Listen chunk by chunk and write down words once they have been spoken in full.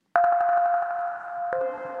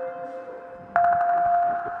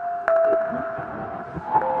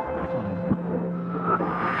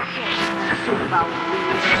Du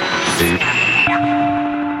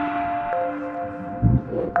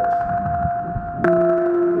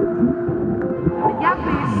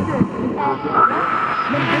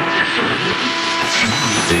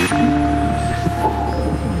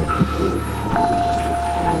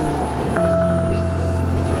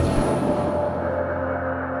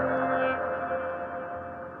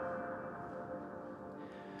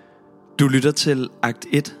lytter til Akt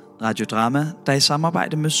 1 radiodrama, der i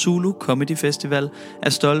samarbejde med Zulu Comedy Festival er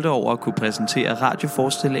stolte over at kunne præsentere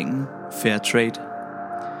radioforestillingen Fair Trade.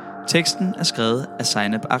 Teksten er skrevet af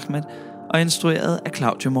Zainab Ahmed og instrueret af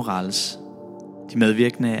Claudio Morales. De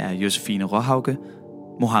medvirkende er Josefine Råhauke,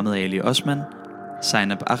 Mohammed Ali Osman,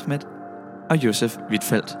 Zainab Ahmed og Josef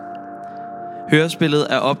Wittfeldt. Hørespillet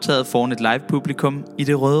er optaget foran et live publikum i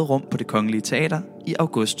Det Røde Rum på Det Kongelige Teater i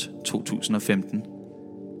august 2015.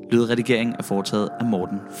 Lydredigering er foretaget af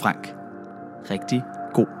Morten Frank. Rigtig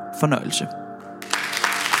god fornøjelse.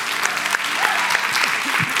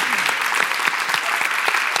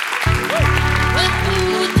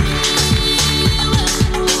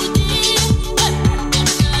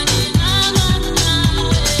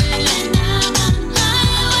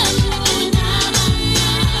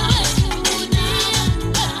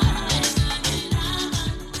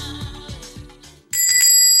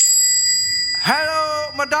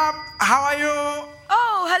 Madam, how are you?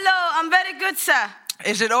 Oh, hello. I'm very good, sir.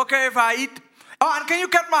 Is it okay if I eat? Oh, and can you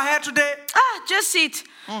cut my hair today? Just eat.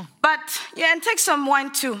 But, yeah, and take some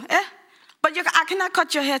wine too, eh? But I cannot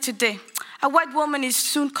cut your hair today. A white woman is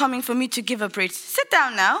soon coming for me to give a braid. Sit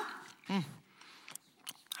down now.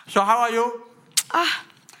 So how are you?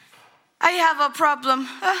 I have a problem.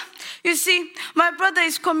 You see, my brother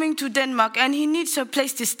is coming to Denmark and he needs a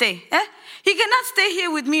place to stay, eh? He cannot stay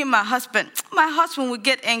here with me and my husband. My husband will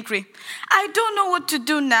get angry. I don't know what to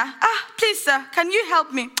do now. Please, sir, can you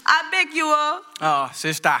help me? I beg you. Oh,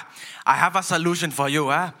 sister, I have a solution for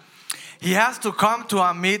you, eh? He has to come to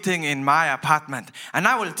a meeting in my apartment, and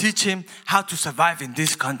I will teach him how to survive in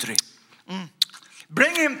this country.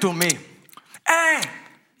 Bring him to me. Hey,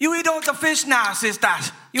 you eat all the fish now,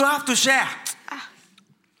 sisters. You have to share.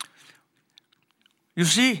 You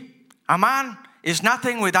see, a man is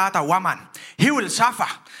nothing without a woman. He will suffer.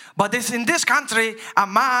 But in this country, a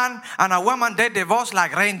man and a woman, they divorce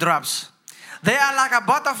like raindrops. They are like a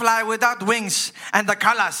butterfly without wings and the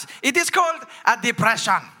colors. It is called a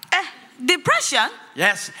depression. Depression?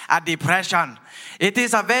 Yes, a depression. It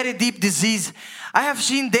is a very deep disease. I have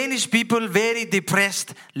seen Danish people very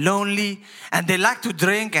depressed, lonely, and they like to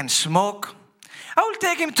drink and smoke. I will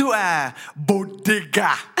take him to a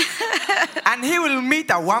bodega, and he will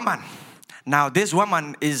meet a woman. Now, this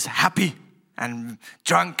woman is happy and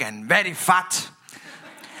drunk and very fat.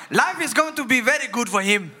 Life is going to be very good for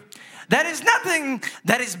him. There is nothing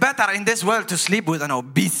that is better in this world to sleep with an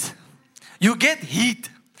obese. You get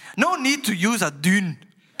heat. No need to use a dune.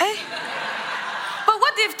 But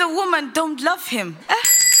what if the woman don't love him?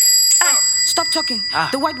 Stop talking.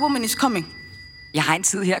 The white woman is coming. Jeg har en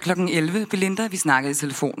tid her klokken 11, Belinda. Vi snakkede i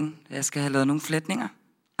telefonen. Jeg skal have lavet nogle flætninger.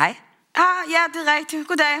 Hej. Ja, det er rigtigt.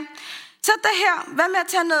 Goddag. Sæt dig her. Hvad med at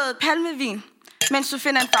tage noget palmevin, mens du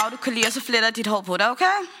finder en farve, du kan lide, og så fletter dit hår på dig, okay?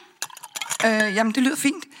 Jamen, det lyder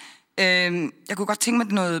fint. Jeg kunne godt tænke mig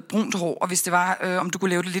noget brunt hår, og hvis det var, om du kunne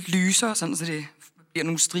lave det lidt lysere, sådan, så det bliver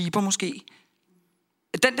nogle striber måske.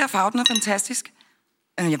 Den der farve, den er fantastisk.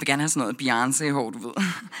 Jeg vil gerne have sådan noget Beyoncé-hår, du ved.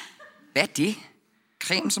 Hvad er det?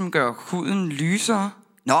 Creme, som gør huden lysere?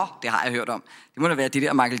 Nå, det har jeg hørt om. Det må da være det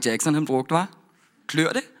der Michael Jackson, han brugte, var? Klør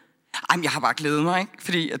det? Jamen, jeg har bare glædet mig, ikke?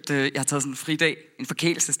 Fordi at, jeg har taget sådan en fridag, en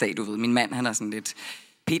forkælelsesdag, du ved. Min mand, han er sådan lidt...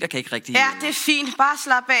 Peter kan ikke rigtig... Ja, det er fint. Bare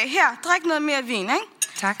slap af. Her, drik noget mere vin, ikke?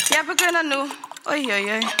 Tak. Jeg begynder nu.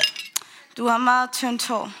 Oj. Du har meget tyndt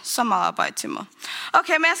hår. Så meget arbejde til mig.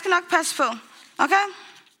 Okay, men jeg skal nok passe på. Okay?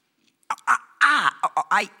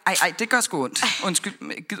 Ej, det gør sgu ondt.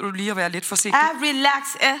 Undskyld, gider du lige at være lidt forsigtig? Relax,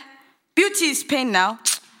 Beauty is pain now.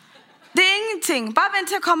 Det er ingenting. Bare vent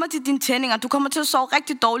til at komme til dine tændinger. Du kommer til at sove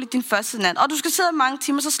rigtig dårligt din første nat. Og du skal sidde mange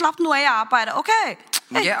timer, så slap nu af at arbejde, okay?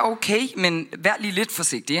 Ja, okay, men vær lige lidt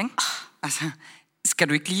forsigtig, ikke? Altså, skal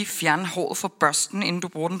du ikke lige fjerne håret fra børsten, inden du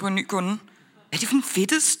bruger den på en ny kunde? Hvad er det for en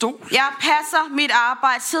fedtet stol? Jeg passer mit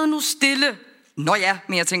arbejde. Sid nu stille. Nå ja,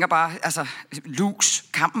 men jeg tænker bare, altså, lux,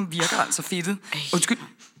 kampen virker altså fedtet. Undskyld.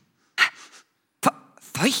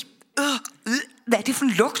 Hvad er det for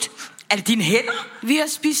en lugt? Er det dine hænder? Vi har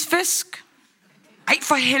spist fisk. Ej,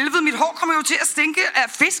 for helvede, mit hår kommer jo til at stinke af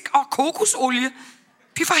fisk og kokosolie.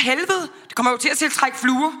 Fy for helvede, det kommer jo til at tiltrække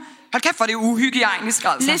fluer. Hold kæft, for det er uhygiejnisk,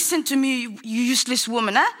 altså. Listen to me, you useless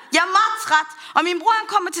woman, eh? Jeg er meget træt, og min bror han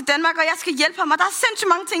kommer til Danmark, og jeg skal hjælpe ham, og der er sindssygt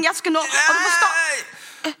mange ting, jeg skal nå, og du forstår...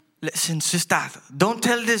 Listen, sister, don't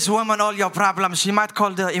tell this woman all your problems. She might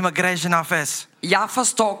call the immigration office. Jeg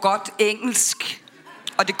forstår godt engelsk.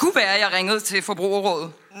 Og det kunne være, at jeg ringede til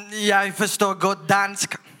Forbrugerrådet. Jeg forstår godt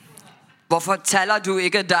dansk. Hvorfor taler du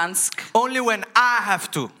ikke dansk? Only when I have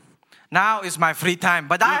to. Now is my free time,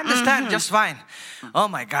 but I understand just fine.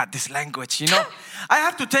 Oh my God, this language, you know. I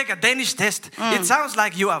have to take a Danish test. It sounds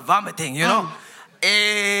like you are vomiting, you know.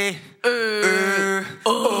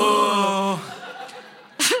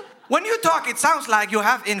 When you talk, it sounds like you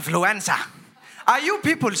have influenza. Are you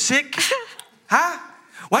people sick? Huh?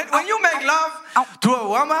 When you make love to a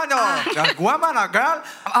woman or girl,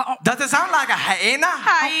 does it sound like a hyena?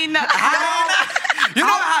 Hyena. You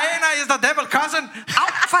know hyena is the devil cousin. Au,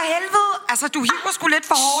 for helvede. Altså, du hiver sgu lidt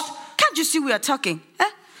for hårdt. Can't you see we are talking? Eh?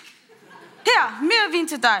 Her, mere vin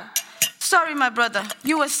til dig. Sorry, my brother.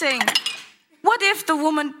 You were saying, what if the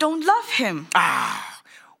woman don't love him?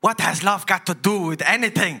 What has love got to do with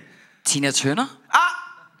anything? Tina Turner?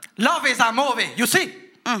 Love is a movie, you see.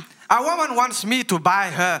 A woman wants me to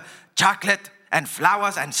buy her chocolate and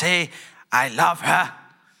flowers and say, I love her.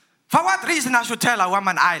 For what reason I should tell a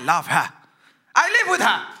woman I love her? I live with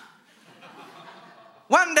her.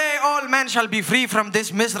 One day all men shall be free from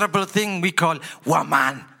this miserable thing we call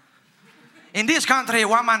woman. In this country,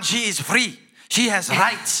 woman, she is free. She has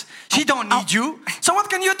rights. She don't need you. So what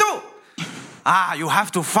can you do? You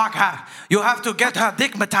have to fuck her. You have to get her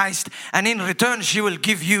digmatized, and in return she will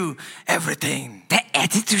give you everything. Hvad er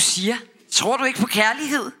det, du siger? Tror du ikke på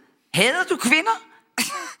kærlighed? Hader du kvinder?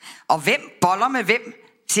 Og hvem boller med hvem?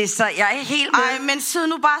 Sister, jeg er helt med. Ej, men sid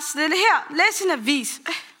nu bare stille her. Læs en avis.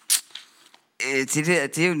 Det der,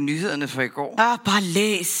 det er jo nyhederne fra i går. Bare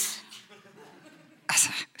læs. Altså,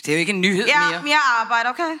 det er jo ikke en nyhed Ja, mere. jeg arbejder,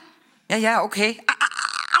 okay? Ja, okay.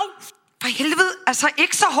 Au, for helvede. Altså,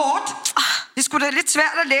 ikke så hårdt. Det skulle da lidt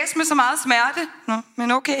svært at læse med så meget smerte. Nå,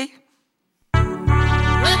 men okay.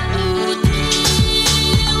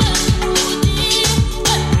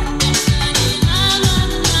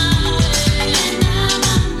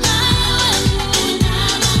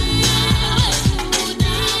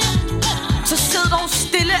 Så sid dog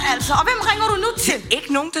stille, altså. Og hvem ringer du nu til?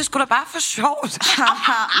 Ikke nogen, det skulle da bare for sjovt.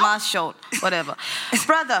 Meget sjovt. Whatever.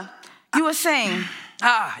 Brother, you were saying...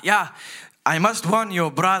 Yeah. I must warn your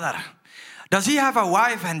brother. Does he have a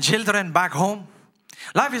wife and children back home?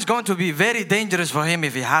 Life is going to be very dangerous for him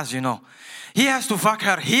if he has, you know. He has to fuck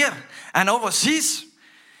her here and overseas.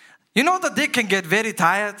 You know the dick can get very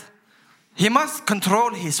tired. He must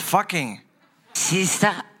control his fucking.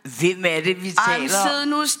 Sister, hvem er det, vi taler om? Sid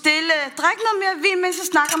nu stille. Drik noget mere vin, mens jeg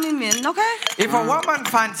snakker med min, okay? If a woman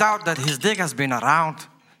finds out that his dick has been around,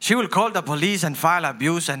 she will call the police and file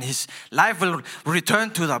abuse, and his life will return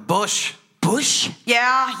to the bush. Bush?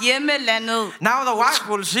 Ja, hjemmelandet. Now the wife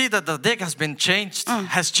will see that the dick has been changed,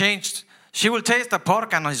 has changed. She will taste the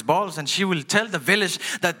pork and his balls, and she will tell the village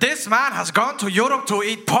that this man has gone to Europe to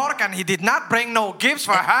eat pork, and he did not bring no gifts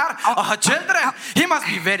for her or her children. He must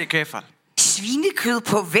be very careful. Svinekød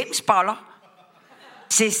på hvems boller?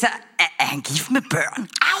 Sister, er han gift med børn?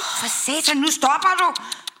 Au, for satan, nu stopper du.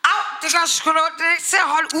 Au, det gør sgu noget, det er ikke til at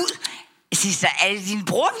holde ud. Sister, er det din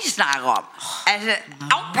bror, vi snakker om? Altså,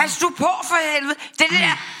 pas du på for helvede. Det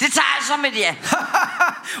der, det tager jeg så med jer.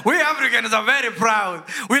 We Africans are very proud.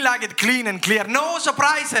 We like it clean and clear. No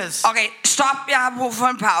surprises. Okay, stop. Jeg har brug for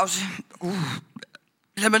en pause.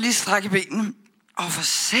 Lad mig lige strække benene. For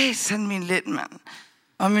satan, min let mand.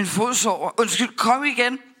 Og min fod sover. Undskyld, kom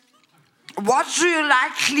igen. What do you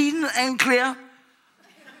like clean and clear?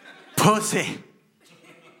 Pussy.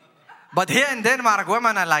 But here in Denmark,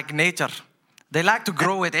 women are like nature. They like to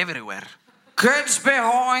grow it everywhere.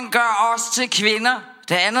 Kønsbehåring gør os til kvinder.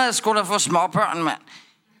 Det andet er sgu da for småbørn, mand.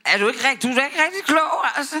 Du er ikke rigtig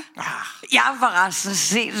klog, altså? Jeg har forresten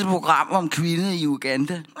set et program om kvinder i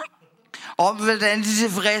Uganda. Om hvordan de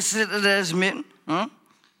tilfredsstiller deres mænd.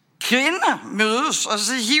 Kvinder mødes, og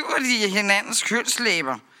så hiver de hinandens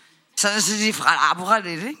kønslæber. Sådan så de frapper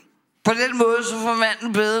lidt, ikke? På den måde, så får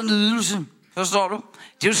manden bedre nydelse. Forstår du?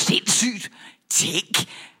 Det er jo sindssygt. Tænk,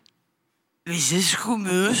 hvis jeg skulle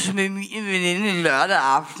mødes med min veninde lørdag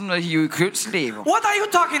aften og hive kønslæber. What are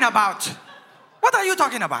you talking about? What are you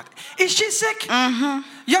talking about? Is she sick?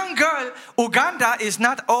 Young girl, Uganda is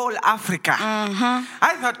not all Africa.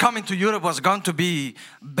 I thought coming to Europe was going to be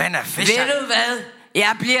beneficial. Ved du hvad?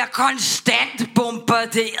 Jeg bliver konstant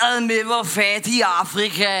bombarderet med, hvor fattig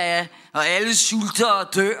Afrika er, og alle sulter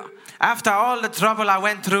og dør. after all the trouble I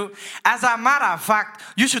went through, as a matter of fact,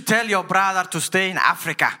 you should tell your brother to stay in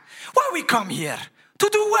Africa. Why we come here? To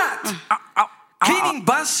do what? Cleaning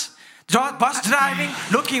bus driving,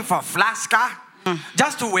 looking for flaska.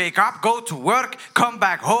 Just to wake up, go to work, come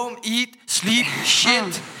back home, eat, sleep,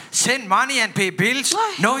 shit, send money and pay bills,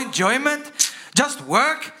 no enjoyment, just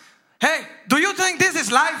work. Hey, do you think this is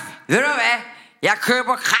life? Ved du hvad? Jeg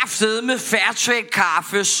køber kraftedeme Fairtrade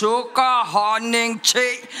kaffe, sukker, honning, te,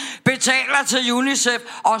 betaler til UNICEF,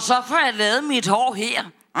 og så får jeg lavet mit hår her.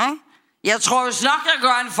 Jeg tror vist nok, jeg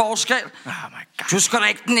gør en forskel. Oh my God. Du skal da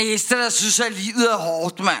ikke den eneste, der synes, at livet er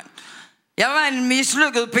hårdt, mand. Jeg var en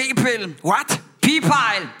mislykket p-pille. What?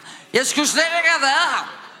 P-pile. Jeg skulle slet ikke have været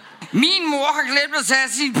her. Min mor har glemt at tage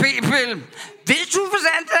sin p-pille. Ved du,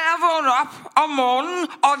 hvordan det er at vågne op om morgenen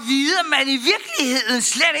og vide, at man i virkeligheden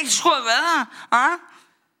slet ikke skulle have været her?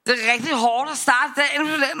 Det er rigtig hårdt at starte dagen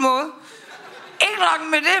på den måde. Ikke nok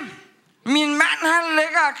med det. Min mand, han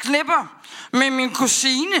ligger og knipper med min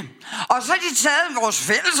kusine. Og så har de taget vores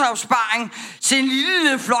fællesopsparing til en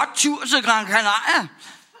lille flot tur til Gran Canaria.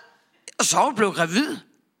 Og så er hun blevet gravid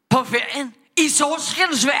på ferien i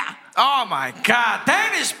solskinsvejr. Oh my God,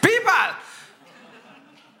 Danish people!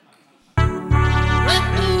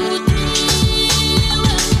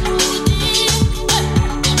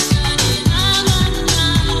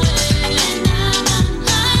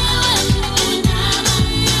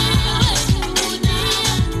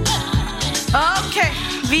 Okay,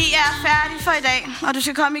 vi er færdige for i dag, og du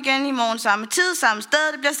skal komme igen i morgen samme tid, samme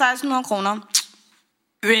sted. Det bliver 1600 kroner.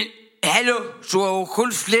 Men, hallo, du har jo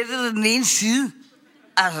kun flettet den ene side.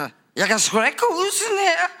 Altså, jeg kan sgu da ikke gå ud sådan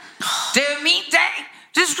her. Det er min dag.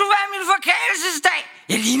 Det skulle være min forkælelsesdag.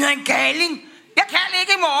 Jeg ligner en galing. Jeg kan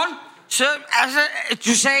ikke i morgen. Så, altså,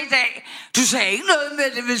 du sagde i dag. Du sagde ikke noget med,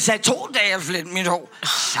 at det ville tage 2 dage at flette mit hår.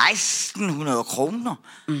 1600 kroner.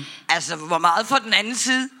 Altså, hvor meget for den anden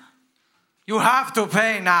side? You have to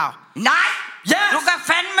pay now. Nej! Yes! Du kan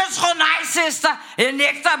fandme tro nej, søster. Jeg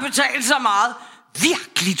nægter at betale så meget.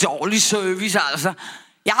 Virkelig dårlig service, altså.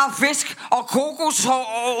 Jeg har fisk og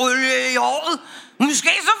kokosolie i håret. Måske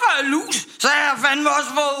så får jeg lus, så har jeg fandme også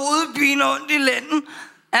fået hovedpine ondt i lænden.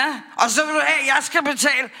 Ja, og så vil du have, at jeg skal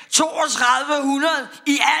betale 3200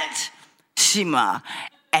 i alt. Sig mig,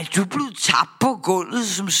 er du blevet tabt på gulvet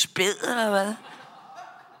som spæd, eller hvad?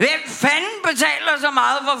 Hvem fanden betaler så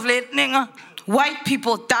meget for flætninger? White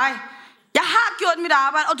people die. Jeg har gjort mit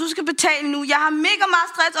arbejde, og du skal betale nu. Jeg har mega meget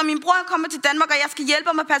stress, og min bror kommer til Danmark, og jeg skal hjælpe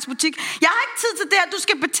ham at passe butik. Jeg har ikke tid til det, at du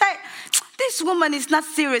skal betale. This woman is not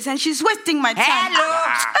serious, and she's wasting my time. Hallo!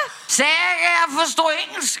 Sagde jeg forstår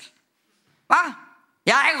engelsk? Hvad?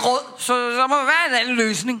 Jeg har ikke råd, så må være en anden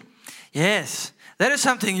løsning. Yes, there is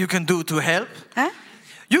something you can do to help. Huh?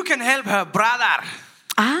 You can help her brother.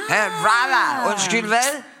 Hey, brother, undskyld,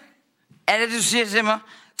 hvad? Er det, du siger til mig?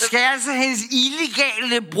 Skal jeg altså hendes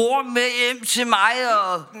illegale bror med hjem til mig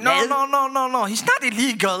og... No. He's not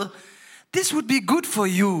illegal. This would be good for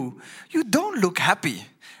you. You don't look happy.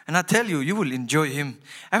 And I tell you, you will enjoy him.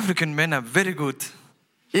 African men are very good.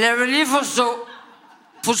 Lad mig lige forstå.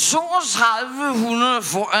 For 3200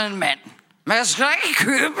 får jeg en mand. Men jeg skal ikke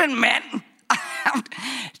købe en mand.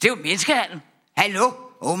 Det er jo menneskehandel. Hallo?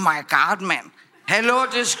 Oh my god, mand. Hallo,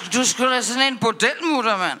 du skulle da sådan en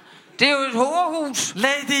bordelmutter, mand. Det er jo et horehus.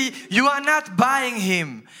 Lady, you are not buying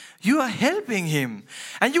him. You are helping him.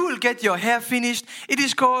 And you will get your hair finished. It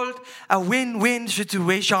is called a win-win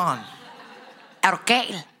situation. Er du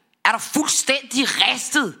gal? Er du fuldstændig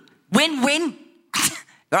ristet? Win-win?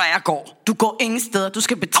 Jeg går. Du går ingen steder. Du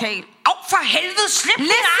skal betale. Au, for helvede, slip min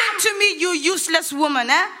Listen arm. to me, you useless woman,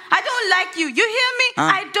 eh? I don't like you. You hear me?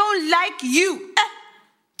 I don't like you.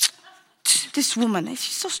 This woman,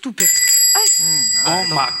 she's so stupid. Oh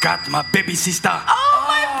my God, my baby sister. Oh,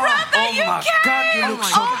 my brother, Oh you my came. God, you look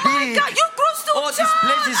so Oh my big. God, you grew so Oh, this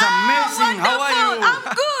place is amazing. How are you? I'm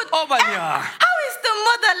good. Oh, my God. How is the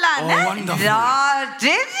motherland? Oh, eh? wonderful. Nå,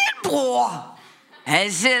 det er din bror.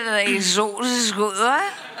 Han ser da eksotisk ud,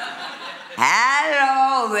 hva'?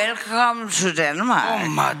 Hallo, velkommen til Danmark. Oh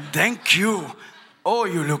my, thank you. Oh,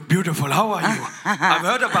 you look beautiful. How are you? I've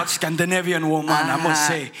heard about Scandinavian woman. I must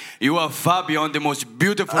say, you are far beyond the most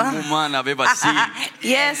beautiful woman I've ever seen.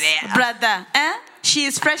 Yes, brother. Eh? She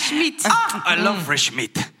is fresh meat. I love fresh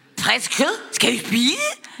meat. Frisk kød? Skal vi spise?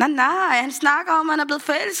 Nej, han snakker om, at han er blevet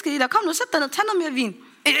forelsket i dig. Kom nu, sæt dig ned. Tag noget mere vin.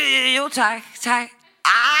 Jo, tak.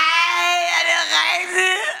 Ej, er det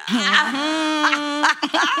rigtigt?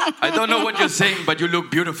 I don't know what you're saying, but you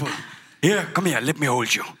look beautiful. Here, come here. Let me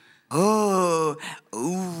hold you.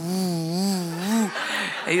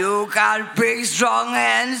 You got big strong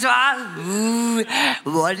hands, huh?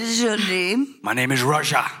 What is your name? My name is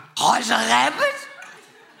Roger. Roger Rabbit?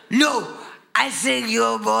 No, I think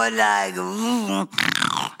you're more like...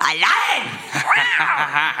 a lion!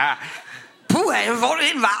 Puh, jeg får det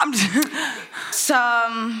helt varmt. Så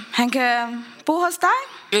han kan bo hos dig?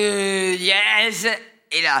 Ja, altså...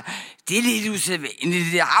 Eller, det er lidt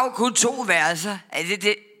usædvanligt. Jeg har jo kun 2 værelser.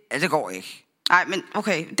 Det går ikke. Nej, men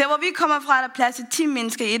okay. Der hvor vi kommer fra, er der plads til 10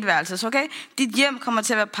 mennesker i et værelse, okay? Dit hjem kommer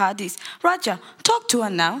til at være paradis. Roger, talk to her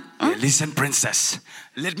now. Yeah, listen, princess.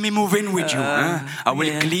 Let me move in with you. I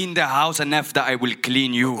will clean the house, and after I will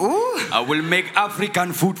clean you. I will make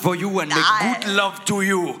African food for you and make good love to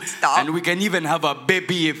you. Stop. And we can even have a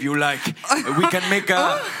baby if you like. We can make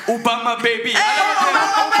a Obama baby.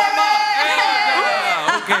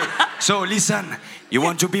 Okay, so listen. You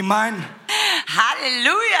want to be mine?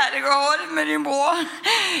 Halleluja, det går hurtigt med din bror.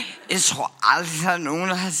 Jeg tror aldrig, der er nogen,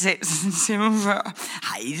 der har set sådan til mig før.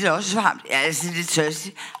 Har I det også varmt? Jeg er altså lidt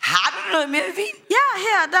tørstig. Har du noget mere vin? Ja,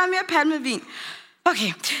 her, der er mere palmevin.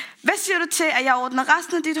 Okay, hvad siger du til, at jeg ordner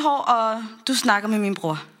resten af dit hår, og du snakker med min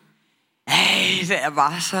bror? Det er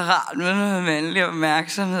bare så rart med noget mandlig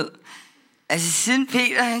opmærksomhed. Altså, siden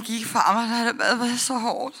Peter han gik fra mig, der har det været så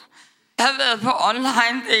hårdt. Jeg har været på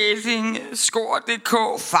online dating,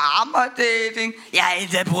 Score.dk, farmer dating. Jeg har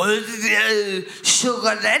endda prøvet det der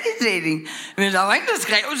sugar-daddy-dating. Men der var ingen, der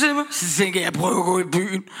skrev til mig. Så tænkte jeg prøver at gå i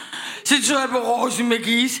byen. Så tog jeg på Rosen med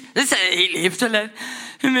Gis. Det sad jeg helt efterladt.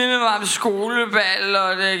 Jeg mindede mig om skoleball,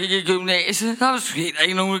 og da jeg gik i gymnasiet, der var sgu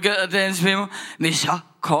ikke nogen, der gad at danse med mig. Men så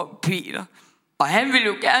kom Peter, og han ville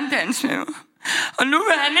jo gerne danse med mig. Og nu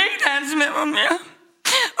vil han ikke danse med mig mere.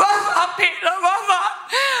 Hvorfor, Peter?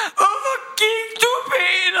 Hvorfor gik du,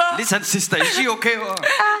 Peter? Listen, sister, is she okay?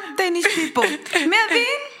 Ja, Danish people. Mere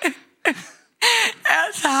vin? Ja,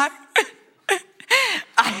 tak.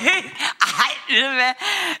 Ej, ved du hvad?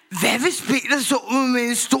 Hvad hvis Peter så med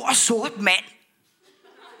en stor sort mand?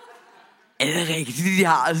 Er det rigtigt, de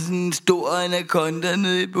har sådan en stor anaconda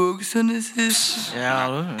nede i bukserne, sidst?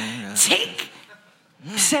 Ja. Tænk,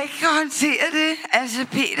 så jeg kan håndtere det. Altså,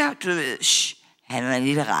 Peter, du ved, han var en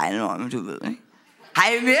lille regnorm, du ved, ikke? Har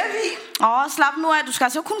I mere vin? Slap nu af. Du skal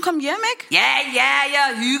altså kun komme hjem, ikke? Ja,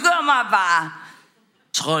 jeg hygger mig bare.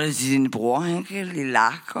 Tror du, at din bror, han kan lide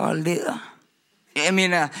lak og læder? Jeg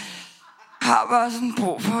mener, jeg har bare sådan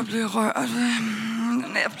brug for at blive rørt.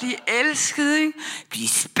 At blive elsket, ikke? Blive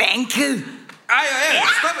spanket. Hey,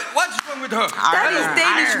 stop it. What's wrong with her? That is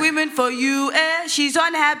Danish women for you. She's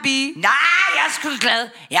unhappy. Nej, jeg er sgu glad.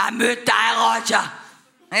 Jeg har mødt dig, Roger.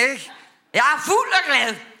 Ikke? Jeg er fuld og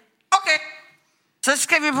glad. Okay. Så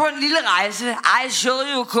skal vi på en lille rejse. I show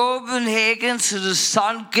you Copenhagen to the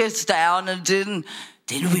sun gets down, and then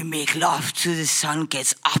we make love to the sun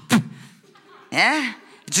gets up. Yeah?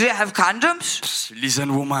 Do you have condoms?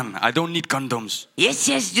 Listen, woman, I don't need condoms. Yes,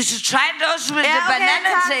 you should try those with the banana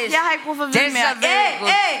tak. taste. Jeg har ikke brug for vin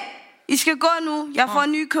mere. I skal gå nu. Jeg får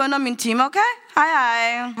nye kunder min team, okay?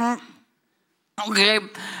 Hej. Okay.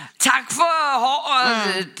 Tak for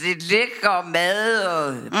håret, det lækre mad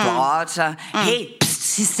og brotter. Hey,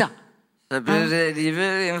 sister. Så blev det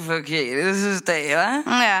alligevel en forkælelsesdag,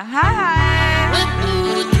 hva'? Ja, hej.